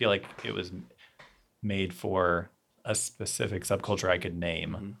doesn't feel like it was made for a specific subculture I could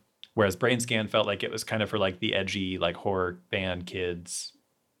name. Whereas Brain Scan felt like it was kind of for like the edgy, like horror band kids.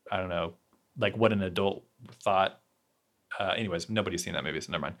 I don't know, like what an adult thought. Anyways, nobody's seen that movie,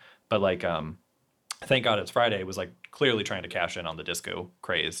 so never mind. But like, Thank God It's Friday was like clearly trying to cash in on the disco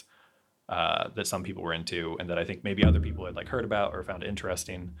craze that some people were into, and that I think maybe other people had like heard about or found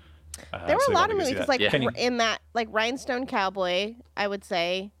interesting. There were so a they lot wanted of to go see movies that. like Kenny- in that, like Rhinestone Cowboy, I would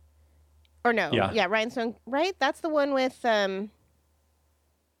say, or no, Yeah. Rhinestone, right? That's the one with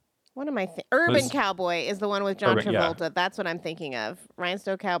what am I? Urban Was- Cowboy is the one with John Urban- yeah. Travolta. That's what I'm thinking of.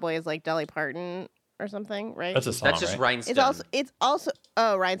 Rhinestone Cowboy is like Dolly Parton or something, right? That's a song, That's just right? Rhinestone. It's also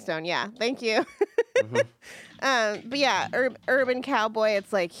oh, Rhinestone. Yeah, thank you. But yeah, Urban Cowboy.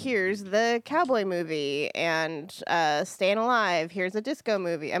 It's like, here's the cowboy movie, and Staying Alive. Here's a disco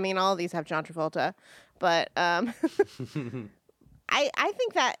movie. I mean, all of these have John Travolta, but I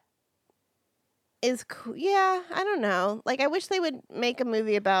think that is cool. Yeah, I don't know. Like, I wish they would make a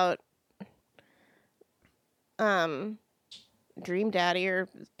movie about Dream Daddy or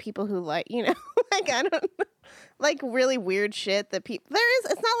people who like, like, I don't like really weird shit that people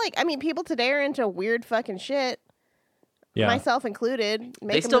it's not like, I mean, people today are into weird fucking shit, Yeah, myself included.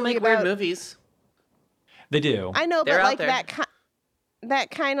 They still make weird movies. they do. I know, They're but out like there.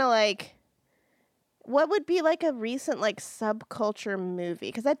 that kind of like, what would be like a recent like subculture movie?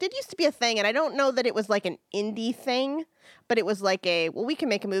 Because that did used to be a thing, and I don't know that it was like an indie thing, but it was like we can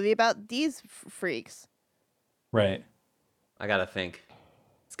make a movie about these freaks. Right. I gotta think.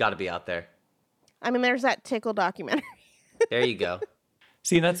 It's got to be out there. I mean, there's that Tickle documentary. There you go.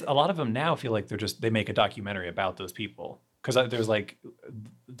 See, that's a lot of them now feel like they make a documentary about those people. Because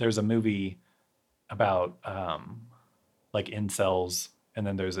there's a movie about like incels, and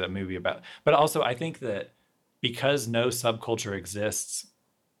then there's a movie about, but also I think that because no subculture exists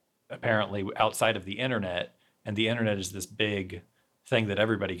apparently outside of the internet, and the internet is this big thing that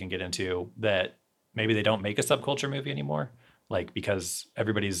everybody can get into, that maybe they don't make a subculture movie anymore. Like, because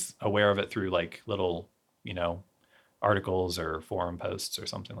everybody's aware of it through like little, articles or forum posts or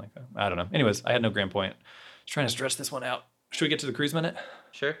something like that. I don't know. Anyways, I had no grand point. Just trying to stretch this one out. Should we get to the cruise minute?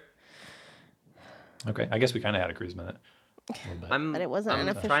 Sure. Okay. I guess we kind of had a cruise minute. A little bit. But it wasn't an I'm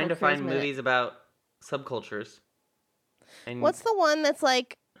official trying to cruise find minute. movies about subcultures. And What's the one that's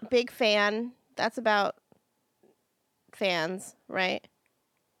like big fan? That's about fans, right?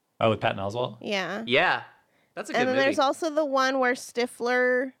 Oh, with Patton Oswalt? Yeah. Yeah, that's a good And then movie. there's also the one where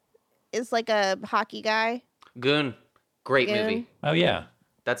Stifler is like a hockey guy. Goon. Great Goon. movie. Oh, yeah.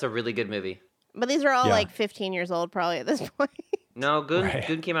 That's a really good movie. But these are all Yeah. like 15 years old probably at this point. No, Goon. Right.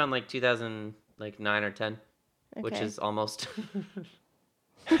 Goon came out in like 2009 or 10, which Okay. is almost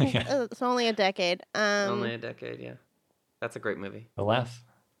Yeah. Oh, it's only a decade. only a decade. Yeah, that's a great movie. The last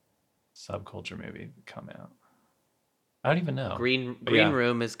subculture movie to come out. I don't even know. Green yeah.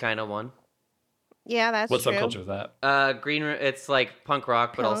 Room is kind of one. Yeah, that's What true. subculture is that? Green Room. It's like punk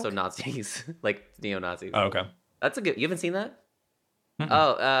rock, but also Punk. Nazis, like neo Nazis. Oh, okay. That's a good. You haven't seen that? Mm-mm.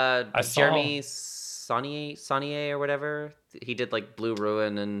 Oh, I saw- Jeremy Saunier or whatever. He did like Blue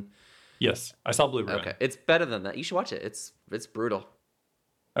Ruin and Yes. I saw Blue Ruin. okay, it's better than that. You should watch it. It's brutal.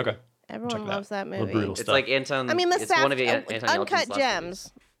 Okay. Everyone Check it loves that A little movie. brutal It's stuff. like Anton. I mean, the it's Saft, one of Anton Yelchin's Uncut last movies.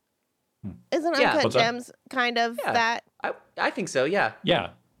 Gems. Isn't Yeah. Uncut What's that? Gems kind of Yeah. that? I think so. Yeah.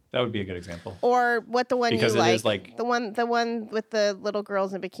 Yeah. That would be a good example. Or what the one Because you it like? is like- the one with the little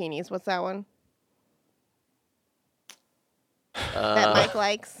girls in bikinis. What's that one? That Mike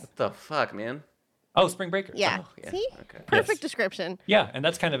likes. What the fuck, man? Oh, Spring Breakers. Yeah. Oh, yeah. See? Okay. Perfect Yes. description. Yeah, and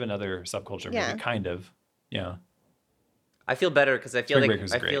that's kind of another subculture Yeah. movie, kind of. Yeah. I feel better because I feel Spring like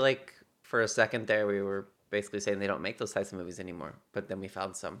Breakers is I great. feel like for a second there we were basically saying they don't make those types of movies anymore, but then we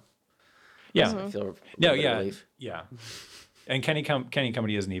found some. Yeah. So I feel a No, little bit of yeah. relief. Yeah. And Kenny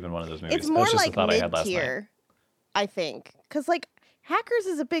Company isn't even one of those movies. It's more That's just like a thought I had mid last night. tier, I think, because like Hackers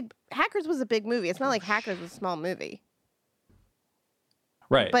was a big movie. It's not like Hackers was a small movie.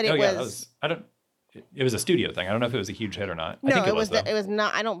 Right. But it oh, yeah, that was- it was a studio thing. I don't know if it was a huge hit or not. I No, think it was. though. It was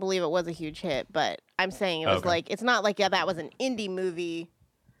not. I don't believe it was a huge hit, but I'm saying it was Okay. like it's not like that was an indie movie.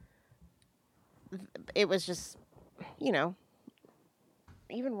 It was just, even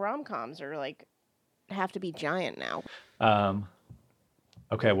rom-coms are like have to be giant now.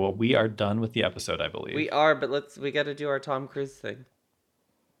 Okay, well, we are done with the episode, I believe. We are, but we got to do our Tom Cruise thing.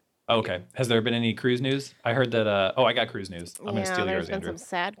 Okay. Has there been any cruise news? I heard that. I got cruise news. I'm going to steal yours, there's been Andrew. some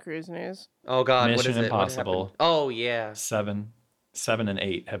sad cruise news. Oh God, what Mission is it? Impossible. What happened? Oh yeah. 7 and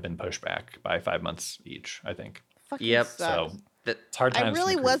 8 have been pushed back by 5 months each, I think. Fucking Yep. sucks. So it's hard times. I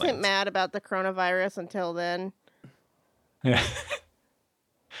really for the cruise wasn't lines. mad about the coronavirus until then. Yeah.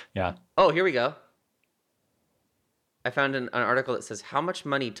 Yeah. Oh, here we go. I found an article that says how much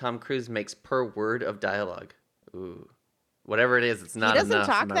money Tom Cruise makes per word of dialogue. Ooh, whatever it is, it's not enough. He doesn't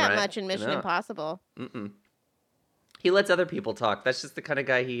talk am I that right? much in Mission No. Impossible. He lets other people talk. That's just the kind of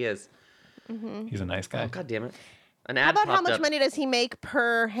guy he is. He's a nice guy. Oh, God damn it. An How ad about how popped much up. money does he make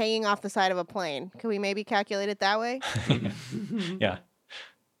per hanging off the side of a plane? Can we maybe calculate it that way? Yeah.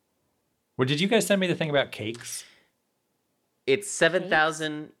 Well, did you guys send me the thing about cakes? It's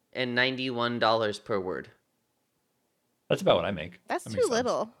 $7,091 per word. That's about what I make. That's That too makes sense.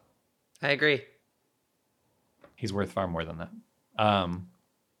 little. I agree. He's worth far more than that.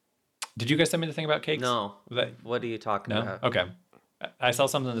 Did you guys send me the thing about cakes? No. Was that- What are you talking No? about? Okay. I saw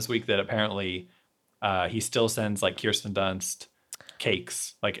something this week that apparently he still sends like Kirsten Dunst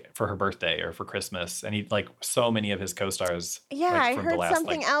cakes like for her birthday or for Christmas. And he like so many of his co-stars. Yeah, like, I from heard the last,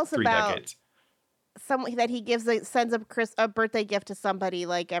 something like, else 3 about decades. that he sends a birthday gift to somebody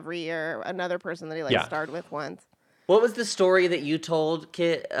like every year, another person that he like Yeah. starred with once. What was the story that you told,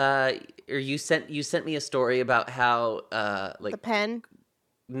 Kit? Or you sent me a story about how The pen.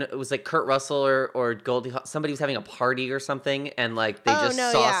 it was like Kurt Russell or Goldie Hawn. Somebody was having a party or something, and like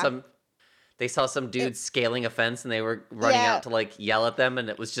they saw some dudes scaling a fence, and they were running out to like yell at them, and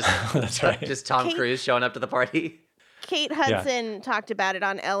it was just That's right. just Tom Cruise showing up to the party. Kate Hudson talked about it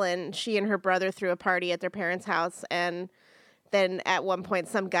on Ellen. She and her brother threw a party at their parents' house, and then at one point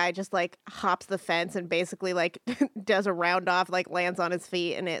some guy just like hops the fence and basically like does a round off, like lands on his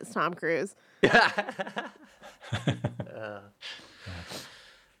feet, and it's Tom Cruise.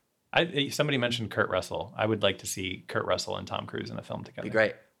 Somebody mentioned Kurt Russell. I would like to see Kurt Russell and Tom Cruise in a film together. Be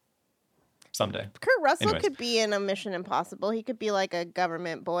great. Someday. Kurt Russell Anyways. could be in a Mission Impossible. He could be like a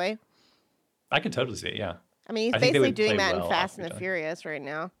government boy. I could totally see it, yeah. I mean, he's I think they basically would doing play that well in Fast off and each the other. Furious right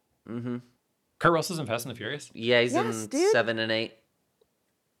now. Kurt Russell's in Fast and the Furious? Yeah, he's Yes, in dude. 7 and 8.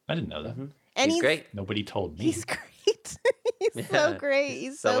 I didn't know that. And He's great. Nobody told me. He's great. He's so Yeah, great.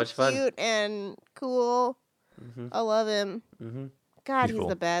 He's so so much fun. cute and cool. I love him. God, He's he's cool.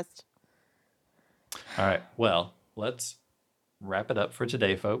 the best. All right. Well, let's wrap it up for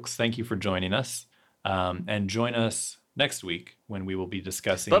today, folks. Thank you for joining us. And join us next week when we will be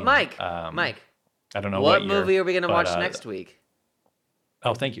discussing. But Mike, I don't know what what year, movie are we going to but, watch next week?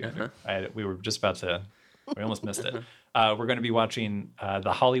 Oh, thank you. We were just about to. We almost missed it. We're going to be watching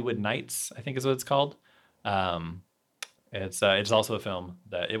The Hollywood Nights, I think is what it's called. It's also a film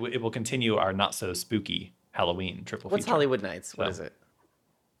that it will continue our not so spooky Halloween triple What's feature. Hollywood Nights? What So- is it?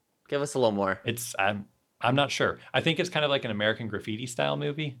 Give us a little more. It's I'm not sure. I think it's kind of like an American Graffiti style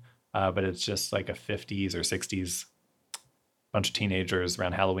movie, but it's just like a 50s or 60s bunch of teenagers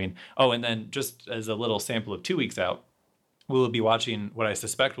around Halloween. Oh, and then just as a little sample of 2 weeks out, we will be watching what I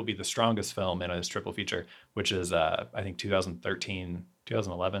suspect will be the strongest film in this triple feature, which is I think 2013,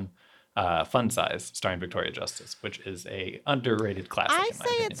 2011, Fun Size, starring Victoria Justice, which is a underrated classic. I in my say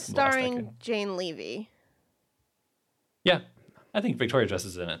opinion, it's from the last starring decade. Jane Levy. Yeah, I think Victoria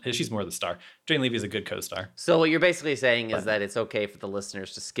Justice is in it. She's more the star. Jane Levy is a good co-star. So what you're basically saying is But- that it's okay for the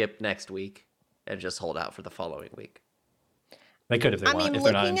listeners to skip next week and just hold out for the following week. They could if they I want, mean, if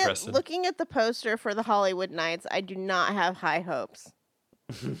they're not looking interested. looking at the poster for the Hollywood Nights, I do not have high hopes.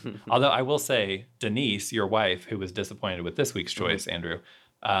 Although I will say, Denise, your wife, who was disappointed with this week's choice, Andrew,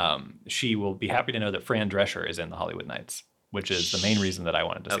 she will be happy to know that Fran Drescher is in the Hollywood Nights, which is the main reason that I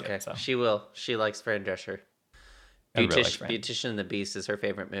wanted to see Okay, it. So she will. She likes Fran Drescher. I really like Fran. Beautician and the Beast is her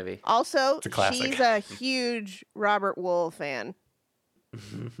favorite movie. Also, a classic. she's a huge Robert Wool fan,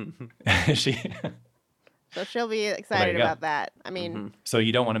 she. so she'll be excited go. about that. I mean, So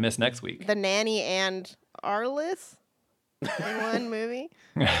you don't want to miss next week. The Nanny and Arliss in one movie.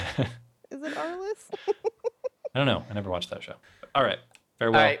 Is it Arliss? I don't know. I never watched that show. All right.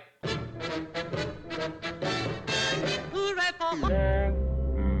 Farewell. All right.